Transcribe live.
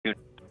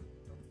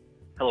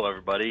Hello,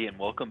 everybody, and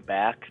welcome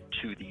back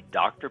to the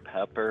Dr.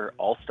 Pepper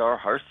All-Star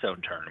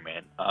Hearthstone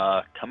Tournament.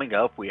 Coming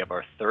up, we have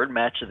our third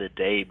match of the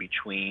day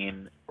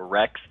between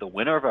Rhexx, the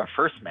winner of our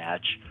first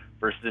match,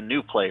 versus a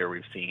new player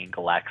we've seen,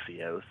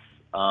 Galaxios.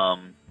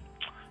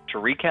 To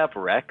recap,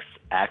 Rhexx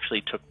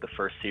actually took the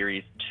first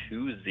series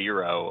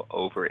 2-0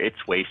 over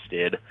It's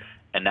Wasted,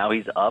 and now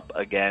he's up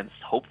against,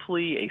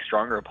 hopefully, a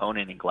stronger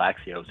opponent in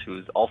Galaxios,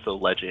 who's also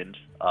Legend.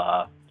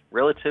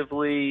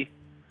 Relatively,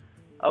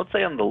 I would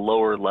say on the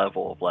lower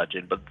level of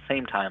Legend, but at the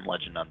same time,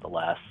 Legend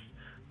nonetheless.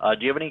 Do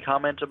you have any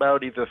comment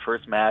about either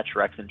first match,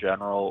 Rhexx in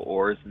general,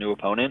 or his new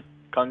opponent,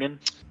 Kungen?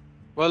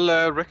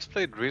 Well, Rhexx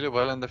played really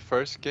well in the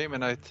first game,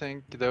 and I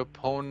think the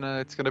opponent,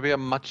 it's going to be a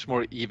much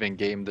more even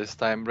game this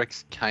time.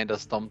 Rhexx kind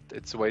of stomped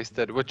It's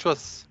Wasted, which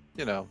was,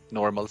 you know,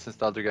 normal since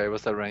the other guy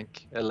was a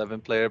rank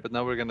 11 player, but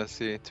now we're going to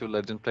see two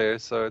Legend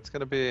players, so it's going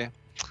to be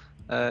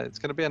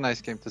a nice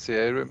game to see.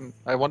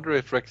 I wonder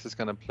if Rhexx is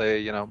going to play,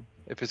 you know,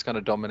 if he's going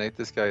to dominate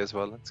this guy as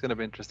well. It's going to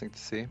be interesting to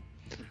see.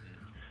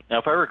 Now,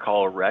 if I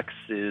recall,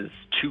 Rhexx's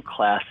two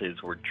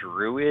classes were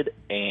Druid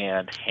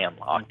and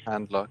Handlock.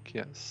 Handlock,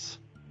 yes.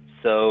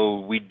 So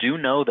we do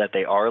know that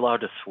they are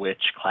allowed to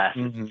switch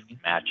classes between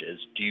matches.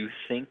 Do you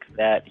think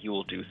that he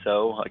will do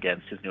so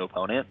against his new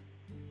opponent?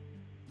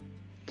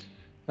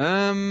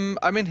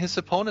 I mean, his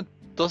opponent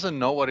doesn't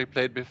know what he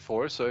played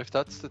before, so if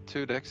that's the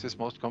two decks he's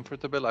most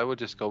comfortable, I would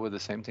just go with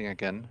the same thing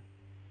again.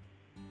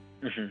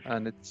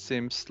 And it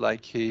seems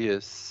like he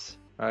is,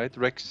 right?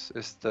 Rhexx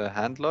is the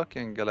Handlock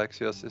and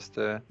Galaxios is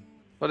the...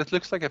 Well, it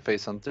looks like a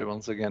Face Hunter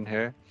once again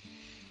here.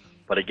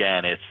 But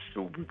again,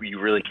 you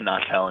really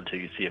cannot tell until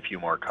you see a few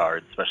more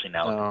cards, especially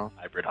now with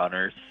Hybrid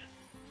Hunters.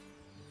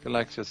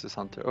 Galaxios is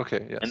Hunter,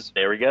 okay, yes. And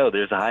there we go,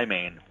 there's a high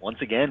main. Once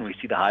again, we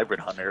see the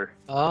Hybrid Hunter.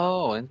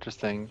 Oh,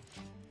 interesting.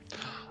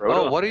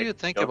 Proto what do you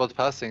think about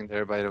passing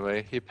there, by the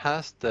way? He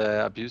passed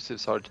the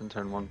Abusive Sergeant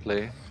turn 1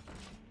 play.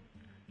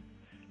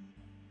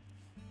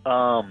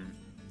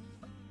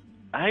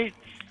 I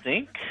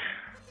think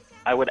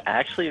I would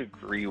actually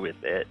agree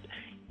with it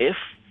if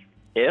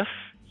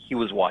he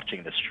was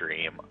watching the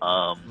stream.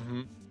 So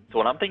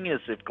what I'm thinking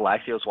is if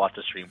Galaxios watched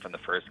the stream from the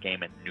first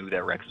game and knew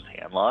that Rhexx was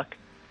Handlock,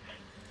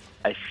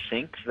 I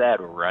think that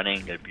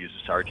running an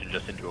Abusive Sergeant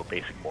just into a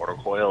basic Mortal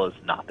Coil is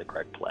not the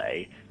correct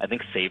play. I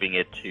think saving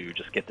it to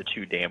just get the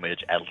 2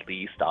 damage at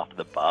least off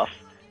the buff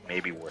may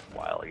be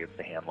worthwhile against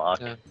the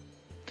Handlock. Yeah.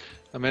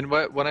 I mean,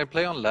 when I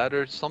play on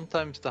ladder,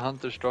 sometimes the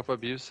hunters drop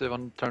Abusive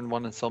on turn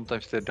 1 and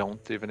sometimes they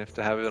don't, even if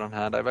they have it on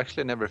hand. I've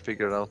actually never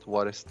figured out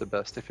what is the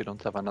best if you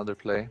don't have another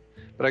play.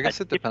 But I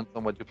guess it depends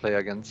on what you play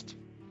against.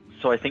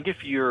 So I think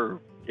if you're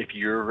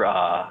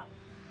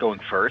going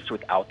first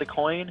without the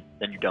coin,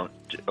 then you don't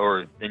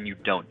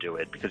do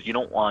it, because you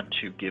don't want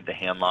to give the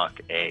Handlock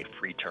a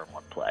free turn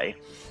 1 play.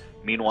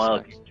 Meanwhile,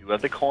 if you do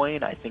have the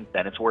coin, I think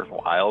then it's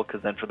worthwhile,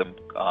 because then for the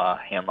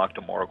Handlock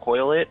to Mortal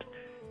Coil it,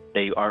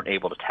 they aren't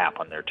able to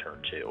tap on their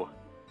turn 2.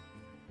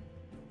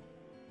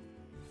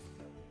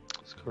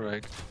 That's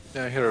correct.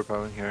 Yeah, hero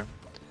power here.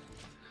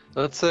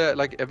 That's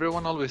like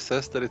everyone always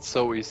says that it's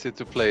so easy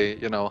to play,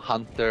 you know,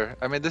 Hunter.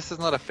 I mean, this is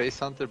not a Face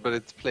Hunter, but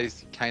it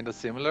plays kind of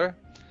similar.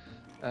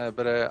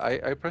 But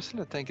I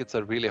personally think it's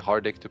a really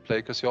hard deck to play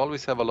because you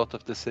always have a lot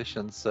of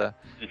decisions.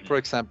 For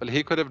example,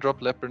 he could have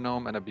dropped Leper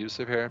Gnome and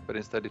Abusive here, but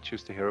instead he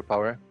chose the hero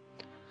power.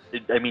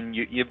 I mean,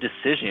 you have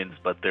decisions,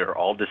 but they're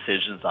all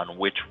decisions on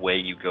which way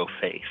you go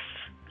face.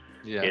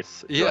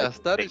 Yes, yes,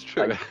 that is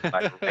true.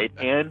 My right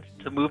hand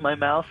to move my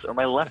mouse or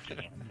my left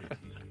hand.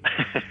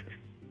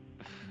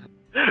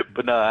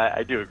 But no,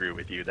 I do agree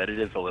with you that it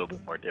is a little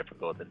bit more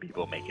difficult than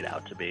people make it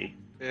out to be.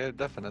 Yeah,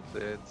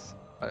 definitely.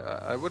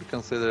 I would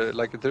consider,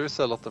 like, there's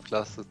a lot of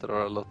classes that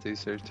are a lot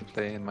easier to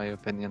play, in my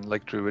opinion,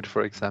 like Druid,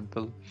 for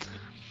example.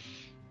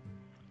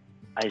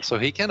 So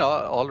he can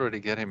already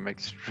get him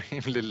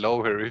extremely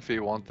lower if he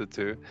wanted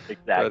to.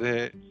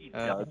 Exactly.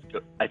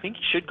 But I think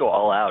he should go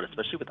all out,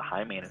 especially with the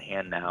high man in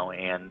hand now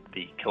and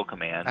the kill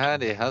command.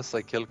 And he has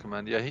a kill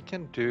command. Yeah, he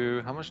can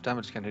do... How much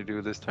damage can he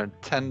do this turn?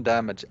 10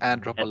 damage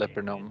and drop a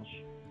Leper Gnome.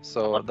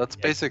 So that's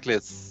basically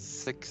at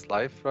 6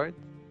 life, right?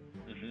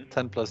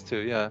 10 plus 2,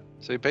 yeah.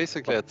 So he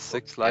basically at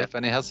 6 life,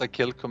 and he has a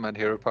kill command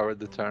hero power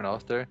the turn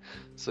after.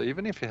 So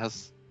even if he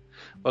has...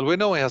 Well, we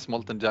know he has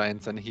Molten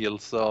Giants and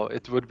heals, so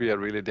it would be a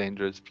really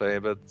dangerous play,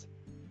 but...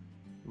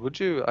 Would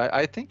you...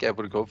 I think I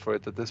would go for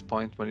it at this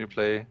point when you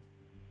play...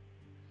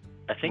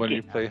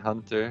 you play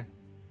Hunter.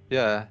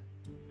 Yeah.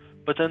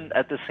 But then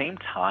at the same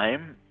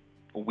time,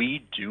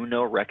 we do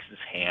know Rhexx's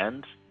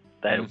hand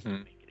that would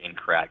make it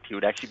incorrect. He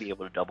would actually be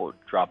able to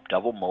drop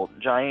double Molten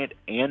Giant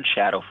and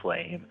Shadow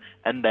Flame,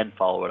 and then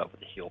follow it up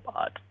with a heal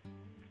bot.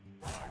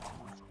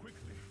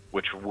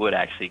 Which would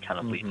actually kind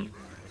of lead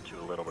to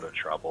a little bit of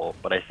trouble,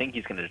 but I think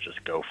he's going to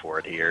just go for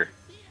it here.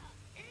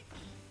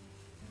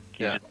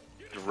 He's just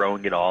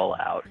throwing it all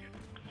out.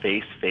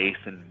 Face,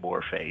 and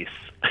more face.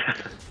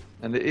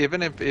 And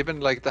even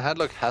like the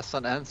Handlock has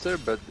an answer,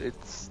 but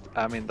it's,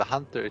 I mean, the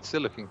Hunter, it's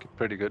still looking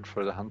pretty good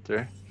for the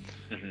Hunter.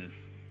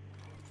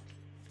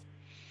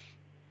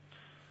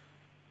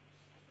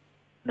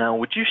 Now,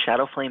 would you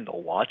Shadow Flame the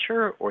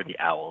Watcher or the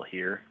Owl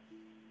here?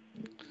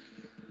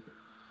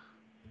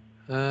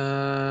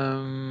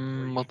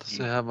 What does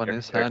he have on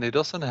his hand? He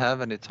doesn't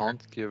have any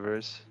taunt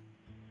givers.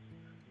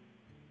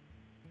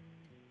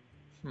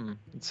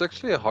 It's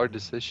actually a hard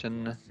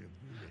decision.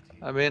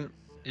 I mean,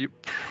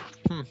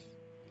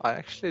 I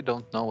actually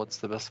don't know what's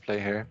the best play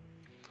here.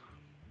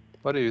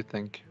 What do you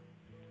think?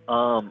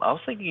 I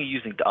was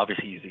thinking of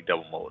obviously using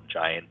Double Molten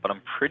Giant, but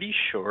I'm pretty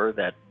sure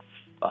that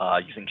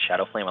using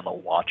Shadow Flame on the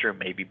Watcher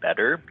may be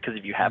better, because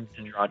if you happen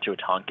to draw into a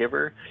Taunt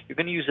Giver, you're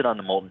going to use it on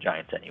the Molten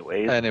Giants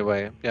anyways.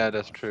 Anyway, yeah,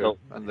 that's true.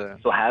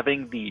 So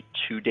having the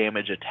 2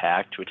 damage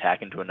attack to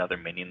attack into another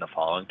minion the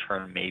following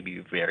turn may be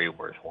very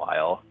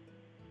worthwhile.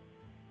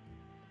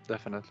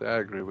 Definitely, I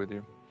agree with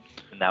you.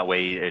 And that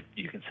way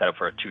you can set up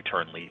for a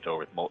 2-turn lethal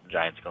with Molten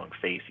Giants going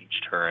face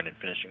each turn and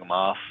finishing them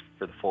off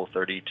for the full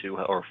 32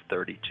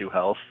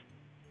 health.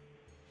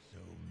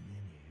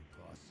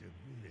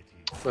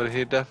 But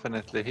he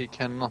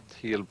cannot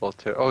heal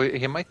bot here. Oh,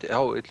 he might.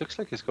 Oh, it looks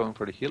like he's going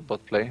for the heal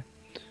bot play.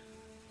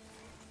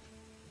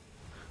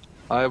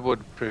 I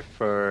would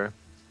prefer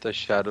the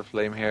Shadow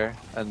Flame here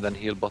and then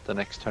heal bot the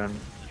next turn.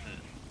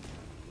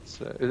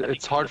 So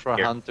it's hard for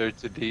a Hunter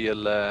to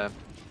deal.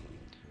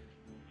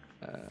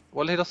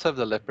 Well, he does have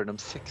the Leopard,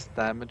 6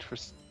 damage for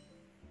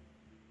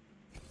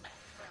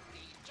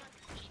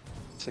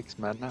 6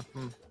 mana.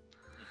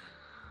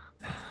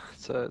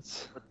 So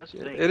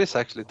it is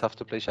actually tough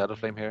to play Shadow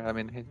Flame here. I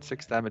mean,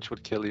 6 damage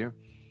would kill you.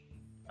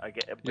 I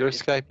get it, your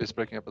Skype is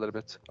breaking up a little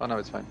bit. Oh no,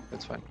 it's fine.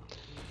 It's fine.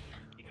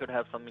 He could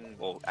have something.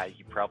 Well,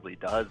 he probably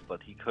does,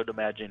 but he could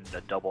imagine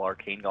a double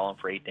Arcane Golem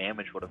for 8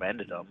 damage would have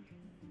ended him.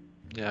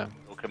 Yeah.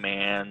 No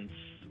commands,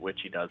 which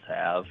he does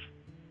have.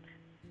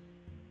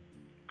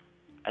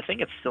 I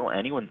think it's still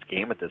anyone's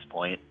game at this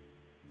point.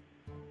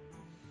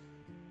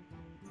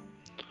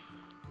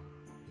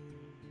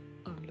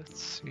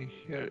 Let's see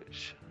here.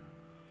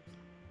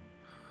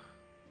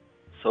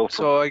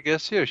 So I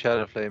guess you're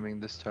Shadow Flaming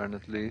this turn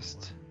at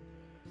least.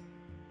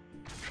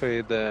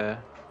 Trade the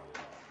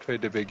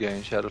big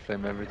game, Shadow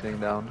Flame everything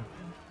down.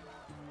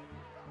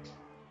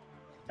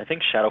 I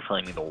think Shadow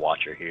Flaming the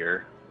Watcher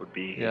here would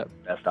be the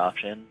best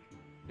option.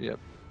 Yep.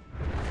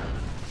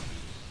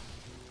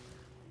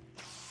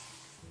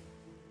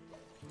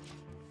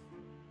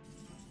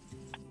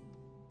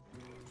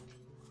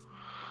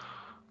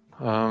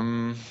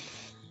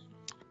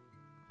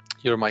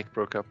 Your mic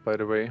broke up, by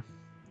the way.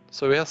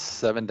 So he has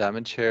 7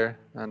 damage here,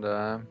 and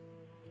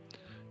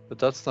but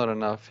that's not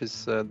enough.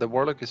 The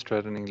Warlock is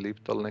threatening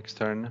Lethal next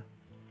turn.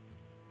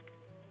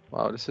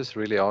 Wow, this is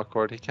really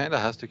awkward. He kind of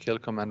has to kill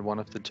command one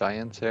of the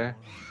Giants here.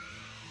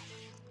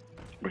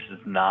 Which is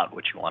not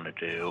what you want to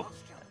do.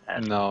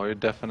 No, you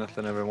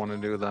definitely never want to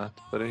do that,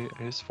 but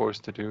he's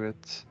forced to do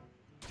it.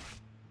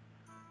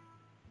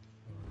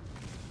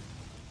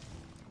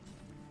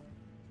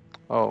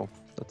 Oh,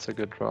 that's a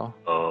good draw.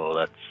 Oh,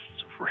 that's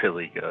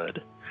really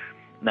good.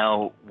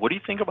 Now, what do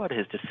you think about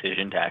his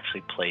decision to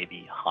actually play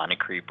the Haunted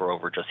Creeper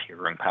over just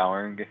Hearing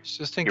Powering?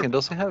 Just thinking,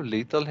 does he have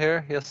lethal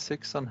here? He has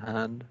 6 on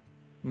hand.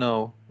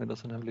 No, he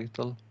doesn't have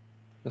lethal.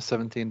 He has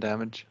 17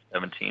 damage.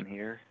 17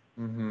 here?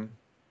 Mm-hmm.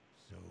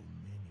 So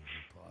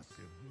many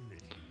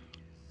possibilities.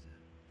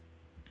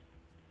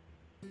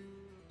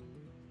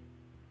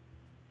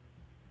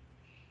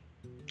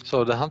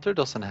 So the Hunter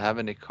doesn't have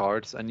any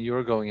cards, and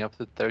you're going up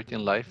to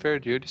 13 life here.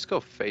 Do you just go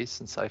face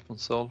and Siphon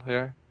Soul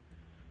here?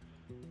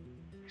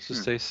 To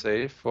stay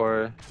safe,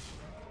 or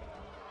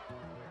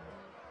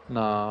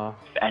no?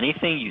 If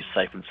anything, you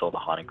Siphon Soul the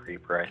Haunted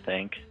Creeper, I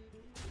think.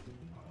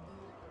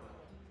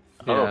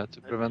 Yeah, to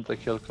prevent the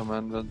kill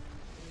command, but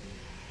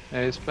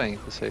yeah, he's playing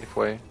it the safe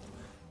way.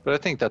 But I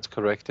think that's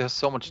correct. He has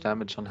so much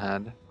damage on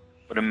hand.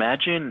 But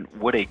imagine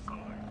what a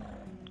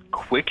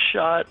quick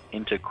shot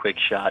into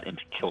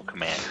kill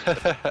command.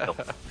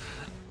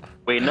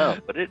 Wait, no,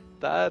 but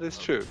that is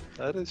true.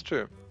 That is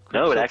true.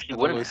 No, it actually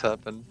wouldn't always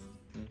happen.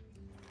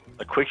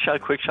 A quick shot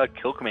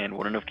kill command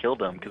wouldn't have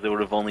killed him because it would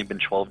have only been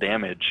 12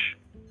 damage.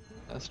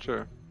 That's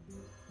true.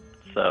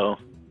 So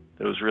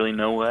there was really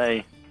no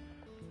way.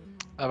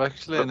 I've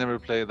actually never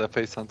played the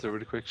Face Hunter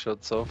with a quick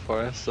shot so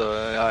far, so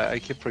I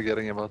keep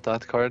forgetting about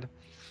that card.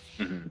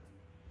 Mm-hmm.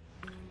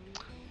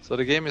 So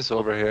the game is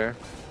over here.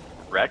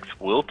 Rhexx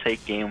will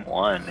take game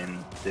 1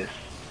 in this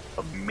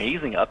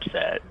amazing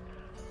upset.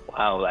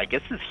 Wow, I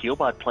guess his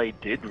Healbot play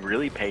did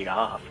really pay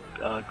off.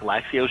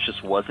 Galaxios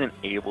just wasn't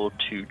able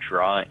to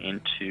draw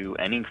into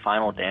any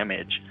final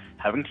damage.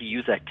 Having to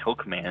use that kill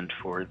command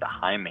for the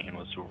high main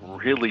was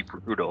really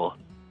brutal.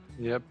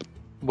 Yep.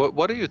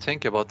 What do you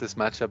think about this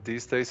matchup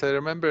these days? I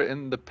remember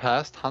in the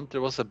past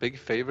Hunter was a big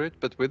favorite,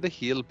 but with the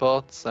heal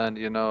bots and,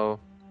 you know,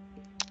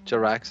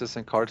 Jaraxxus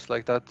and cards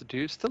like that, do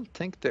you still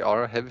think they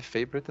are a heavy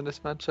favorite in this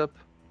matchup?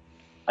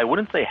 I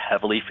wouldn't say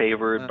heavily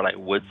favored, but I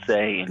would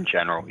say in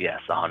general,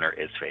 yes, the Hunter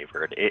is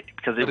favored.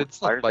 But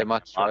it's not by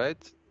much,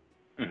 right?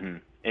 Mm-hmm.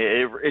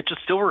 It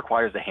just still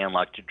requires a hand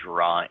lock to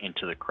draw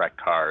into the correct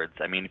cards.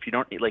 I mean, if you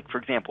don't, like, for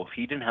example, if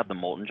he didn't have the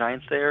Molten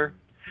Giants there,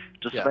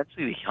 just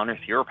eventually the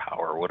Hunter's hero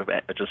power would have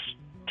just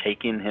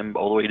taking him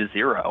all the way to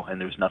 0, and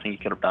there was nothing he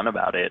could have done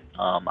about it.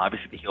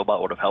 Obviously, the heal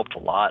bot would have helped a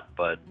lot,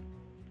 but...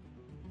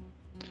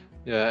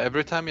 Yeah,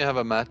 every time you have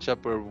a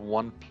matchup where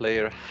one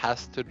player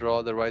has to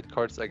draw the right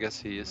cards, I guess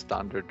he is the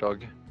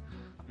underdog.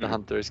 The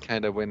hunter is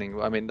kind of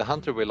winning. I mean, the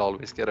hunter will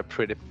always get a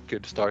pretty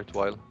good start,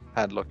 while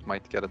Handlock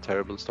might get a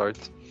terrible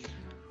start.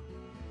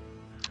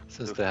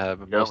 Since they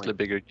have mostly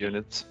bigger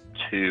units.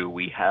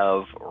 We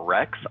have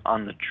Rhexx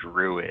on the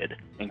Druid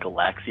and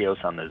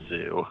Galaxios on the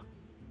Zoo.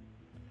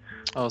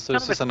 Oh, so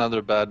this is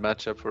another bad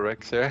matchup for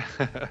Rhexx here.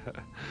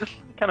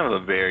 Kind of a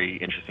very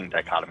interesting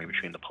dichotomy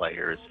between the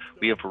players.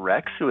 We have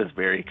Rhexx, who has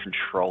very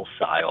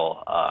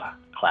control-style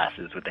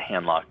classes with the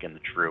Handlock and the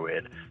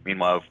Druid.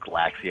 Meanwhile, we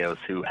have Galaxios,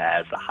 who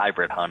has a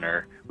Hybrid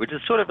Hunter, which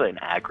is sort of an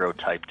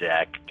aggro-type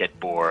deck, get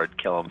bored,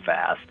 kill him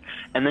fast.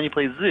 And then you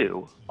play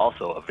Zoo,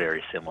 also a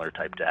very similar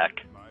type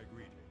deck.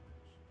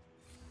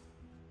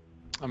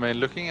 I mean,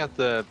 looking at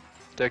the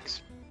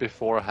decks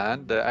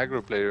beforehand, the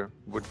aggro player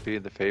would be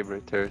the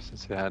favorite here,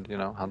 since he had, you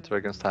know, Hunter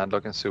against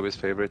Handlock and Sue is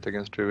favorite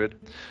against Druid.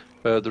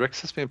 But Rhexx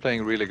has been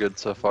playing really good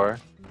so far.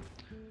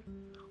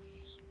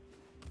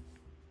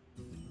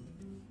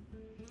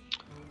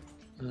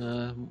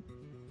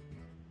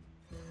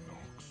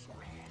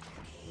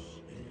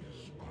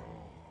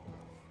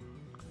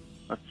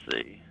 Let's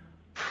see.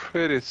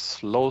 Pretty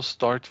slow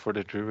start for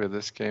the Druid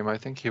this game. I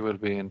think he will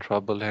be in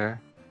trouble here.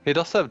 He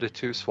does have the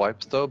 2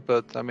 swipes though,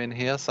 but I mean,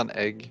 he has an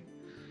egg.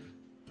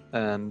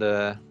 And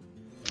a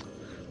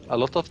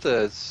lot of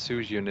the Zoo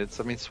units,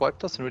 I mean, swipe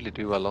doesn't really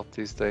do a lot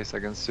these days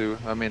against Zoo.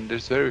 I mean,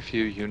 there's very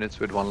few units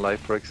with 1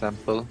 life, for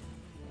example.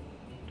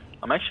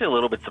 I'm actually a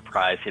little bit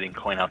surprised he didn't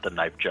coin out the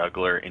Knife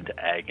Juggler into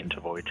Egg into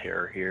Void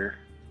Terror here.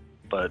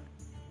 But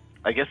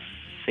I guess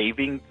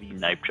saving the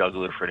Knife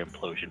Juggler for an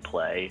Implosion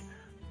play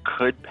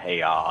could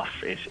pay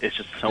off. It's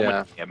just so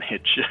much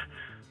damage.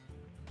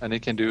 And he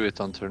can do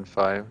it on turn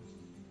 5.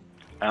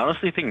 I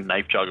honestly think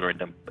Knife Juggler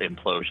into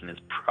Implosion is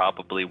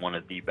probably one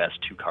of the best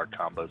 2-card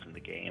combos in the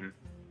game.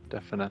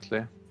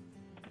 Definitely.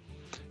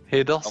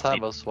 He does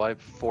have a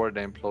swipe for the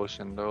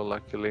Implosion though,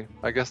 luckily.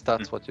 I guess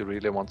that's what you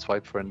really want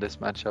swipe for in this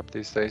matchup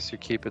these days. You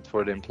keep it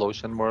for the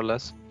Implosion more or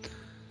less.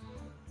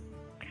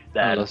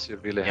 Unless you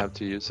really have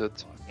to use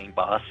it.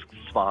 Boss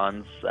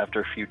spawns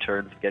after a few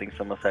turns of getting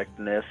some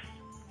effectiveness.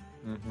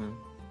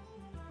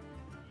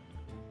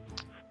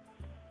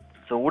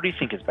 So what do you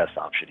think his best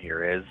option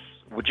here is?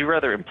 Would you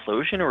rather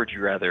Implosion or would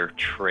you rather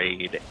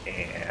trade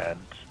and...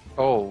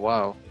 Oh,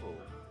 wow.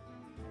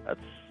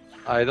 That's...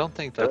 I don't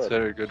think that's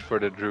very good for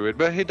the Druid,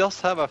 but he does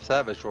have a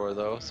Savage Roar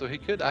though, so he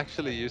could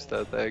actually use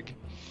that egg.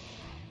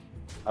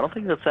 I don't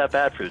think that's that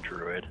bad for the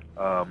Druid.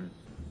 Well,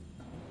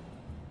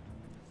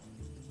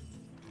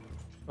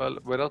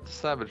 without the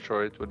Savage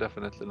Roar, it would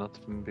definitely not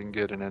have been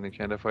good in any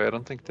kind of way. I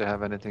don't think they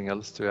have anything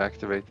else to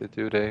activate it,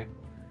 do they?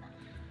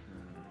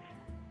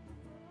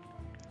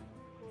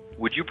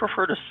 Would you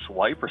prefer to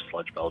swipe or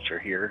Sludge Belcher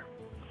here?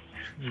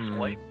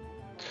 Swipe.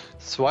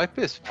 Swipe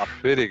is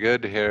pretty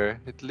good here.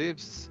 It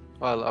leaves,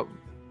 well,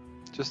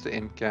 just the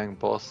Imp Gang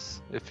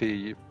boss if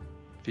he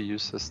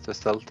uses the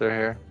Stealther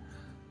here.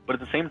 But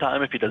at the same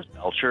time, if he does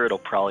Belcher, it'll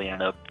probably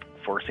end up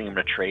forcing him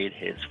to trade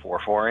his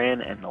 4/4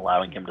 in and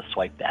allowing him to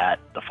swipe that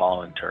the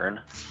following turn.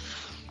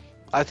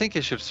 I think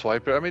he should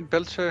swipe it. I mean,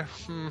 Belcher...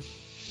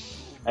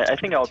 I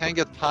think I'll can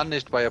get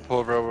punished by a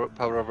power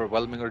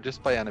overwhelming or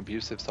just by an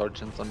abusive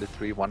sergeant on the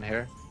 3/1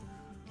 here.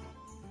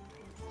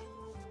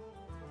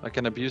 Like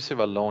an abusive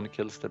alone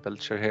kills the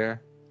Belcher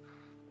here.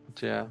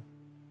 But yeah.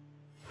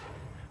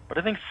 But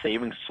I think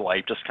saving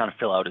swipe just kind of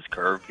fill out his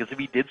curve, because if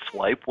he did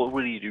swipe, what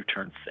would he do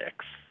turn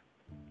 6?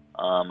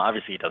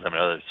 Obviously he does have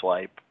another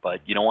swipe,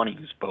 but you don't want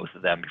to use both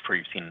of them before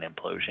you've seen an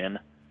Implosion.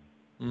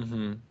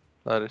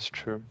 That is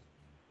true.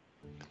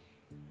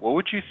 What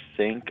would you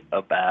think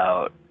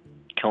about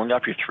killing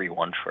off your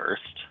 3/1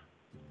 first?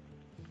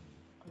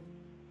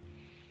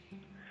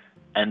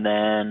 And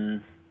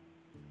then...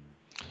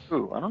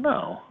 Ooh, I don't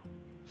know.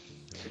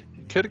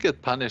 He could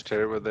get punished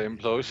here with the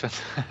Implosion.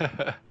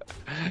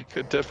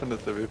 Could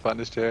definitely be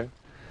punished here.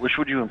 Which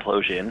would you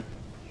Implosion?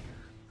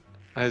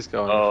 He's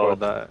going for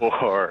that.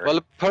 4.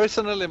 Well,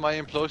 personally, my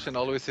Implosion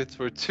always hits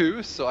for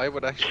 2, so I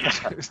would actually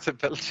choose the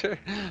Belcher.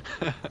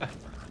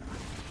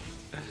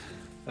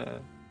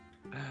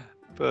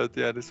 But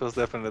yeah, this was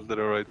definitely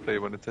the right play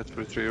when it hit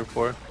for 3 or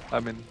 4. I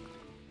mean...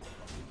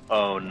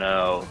 Oh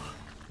no.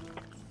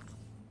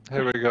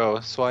 Here we go.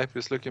 Swipe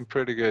is looking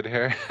pretty good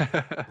here.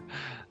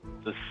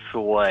 The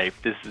swipe,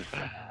 this is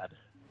bad.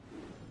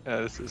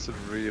 Yeah, this is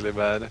really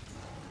bad.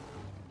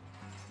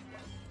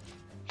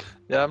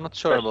 Yeah, I'm not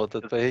sure about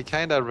it, but he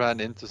kinda ran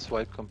into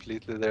swipe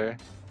completely there.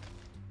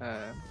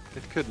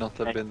 It could not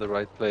have been the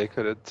right play,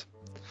 could it?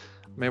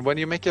 I mean, when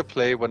you make a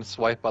play when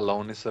swipe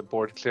alone is a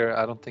board clear,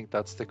 I don't think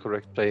that's the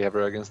correct play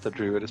ever against the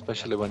Druid,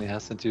 especially when he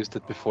hasn't used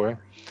it before.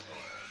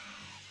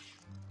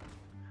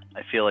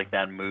 I feel like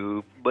that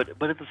move, but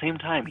at the same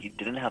time, he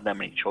didn't have that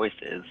many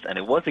choices, and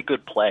it was a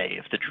good play.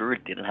 If the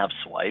Druid didn't have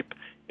swipe,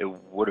 it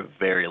would have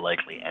very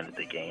likely ended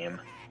the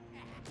game.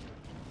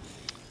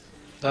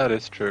 That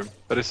is true,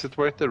 but is it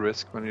worth the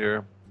risk when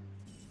you're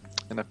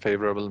in a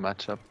favorable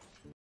matchup.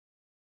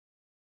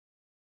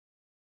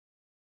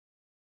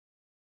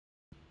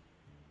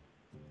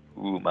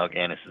 Ooh,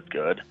 Mal'Ganis is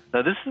good.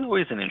 Now this is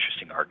always an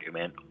interesting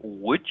argument.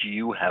 Would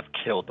you have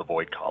killed the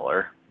Void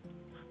Caller?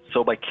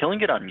 So by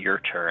killing it on your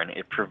turn,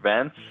 it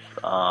prevents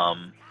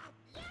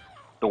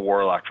the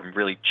Warlock from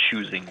really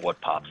choosing what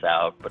pops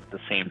out, but at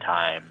the same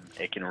time,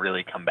 it can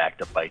really come back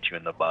to bite you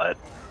in the butt.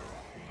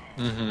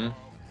 Mm-hmm.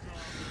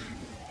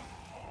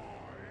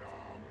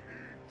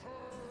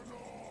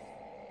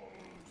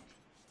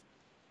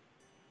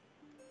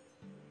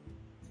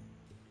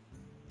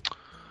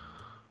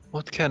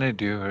 What can I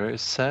do here?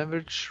 Is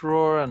Savage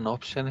Roar an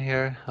option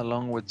here,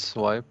 along with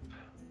Swipe?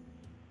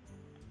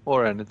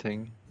 Or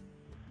anything?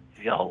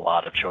 He's got a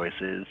lot of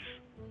choices.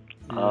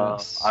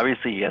 Yes.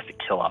 Obviously, he has to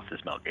kill off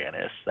this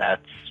Mal'Ganis.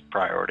 That's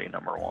priority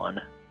number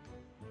one.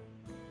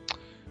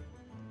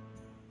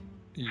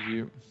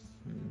 You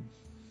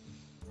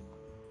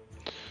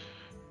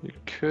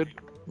could...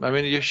 I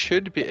mean, you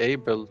should be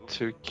able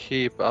to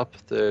keep up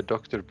the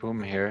Dr.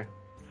 Boom here.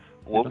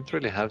 You don't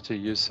really have to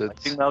use it.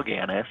 Using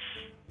Mal'Ganis,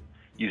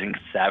 using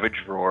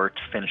Savage Roar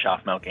to finish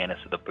off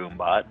Mal'Ganis with a Boom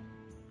Bot.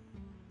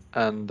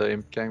 And the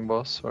Imp Gang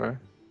boss,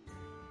 or...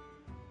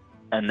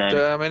 And then...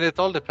 I mean, it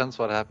all depends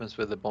what happens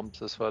with the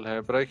bombs as well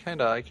here, but I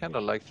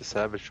kinda like the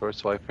Savage Roar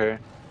swipe here.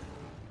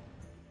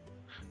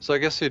 So I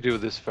guess you do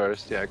this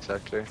first, yeah,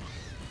 exactly.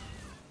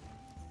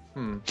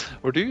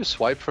 Or do you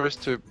swipe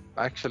first to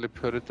actually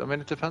put it... I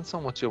mean, it depends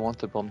on what you want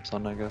the bombs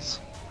on, I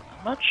guess.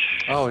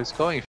 Much. Oh, he's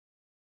going...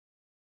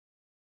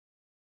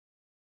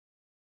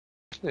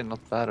 Actually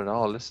not bad at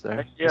all, is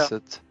there? Yeah. Is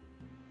it?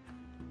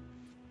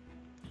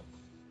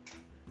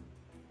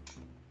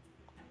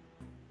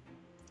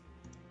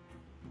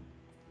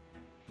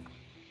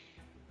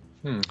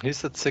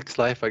 He's at 6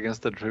 life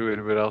against the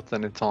Druid without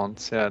any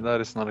taunts. Yeah,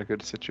 that is not a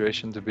good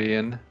situation to be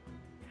in.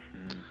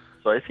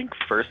 So I think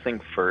first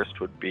thing first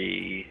would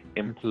be...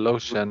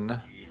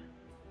 Implosion.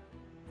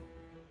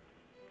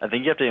 I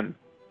think you have to...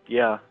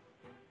 Yeah.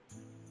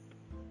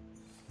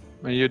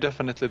 I mean, you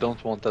definitely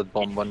don't want that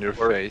bomb on your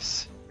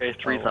face. Okay,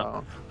 3's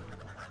not...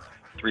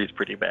 3's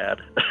pretty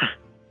bad.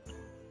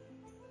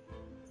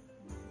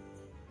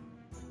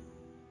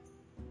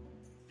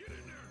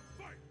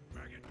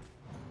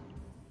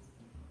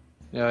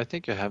 Yeah, I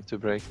think you have to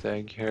break the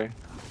egg here. You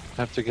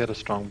have to get a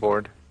strong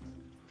board.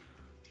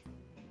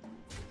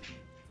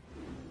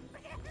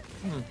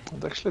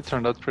 It actually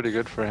turned out pretty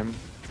good for him.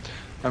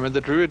 I mean,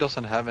 the Druid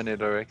doesn't have any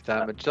direct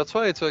damage. That's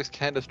why it's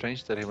kind of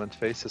strange that he went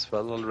face as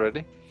well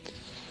already.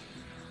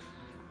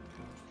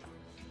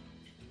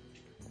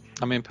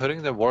 I mean,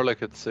 putting the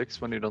Warlock at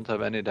 6 when you don't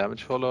have any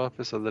damage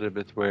follow-up is a little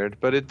bit weird,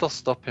 but it does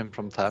stop him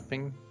from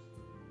tapping.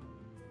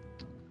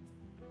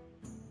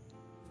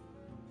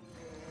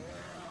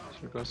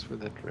 So it goes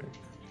with that rig.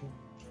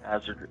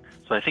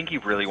 So I think he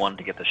really wanted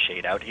to get the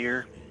Shade out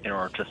here in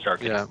order to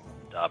start getting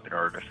up in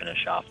order to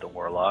finish off the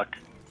Warlock.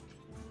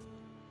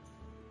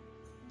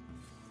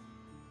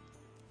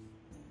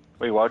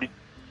 Wait, why did he...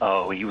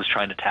 Oh, he was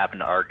trying to tap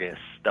into Argus.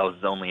 That was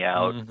his only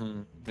out.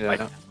 Yeah.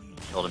 He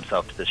killed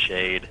himself to the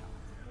Shade.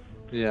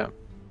 Yeah.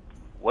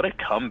 What a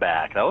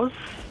comeback. That was...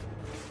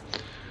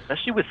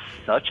 Especially with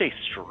such a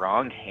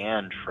strong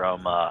hand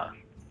from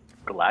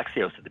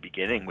Galaxios at the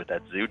beginning with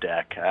that Zoo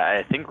deck.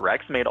 I think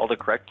Rhexx made all the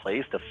correct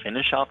plays to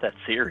finish off that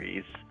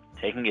series,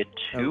 taking it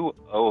 2-0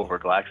 over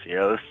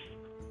Galaxios.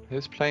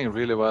 He's playing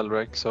really well,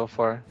 Rhexx, so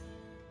far.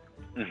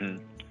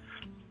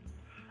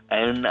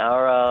 And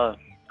our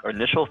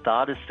initial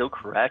thought is still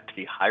correct.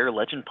 The higher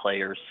legend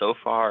players so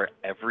far,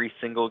 every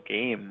single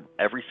game,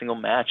 every single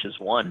match is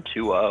won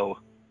 2-0.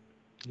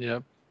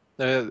 Yep.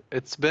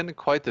 It's been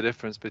quite the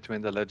difference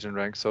between the legend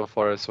ranks so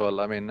far as well.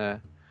 I mean,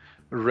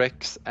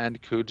 Rhexx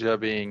and Kuja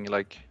being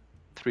like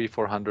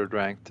 300-400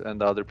 ranked,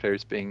 and the other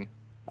players being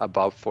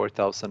above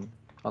 4,000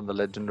 on the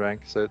legend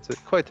rank. So it's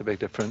quite a big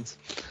difference.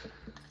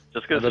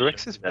 Just because the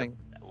Rhexx is playing.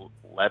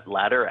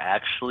 Ladder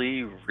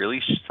actually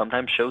really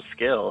sometimes shows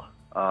skill.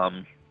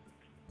 I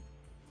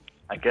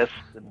guess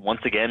once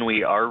again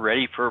we are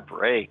ready for a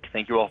break.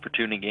 Thank you all for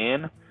tuning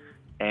in,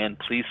 and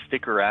please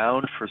stick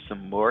around for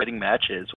some more exciting matches.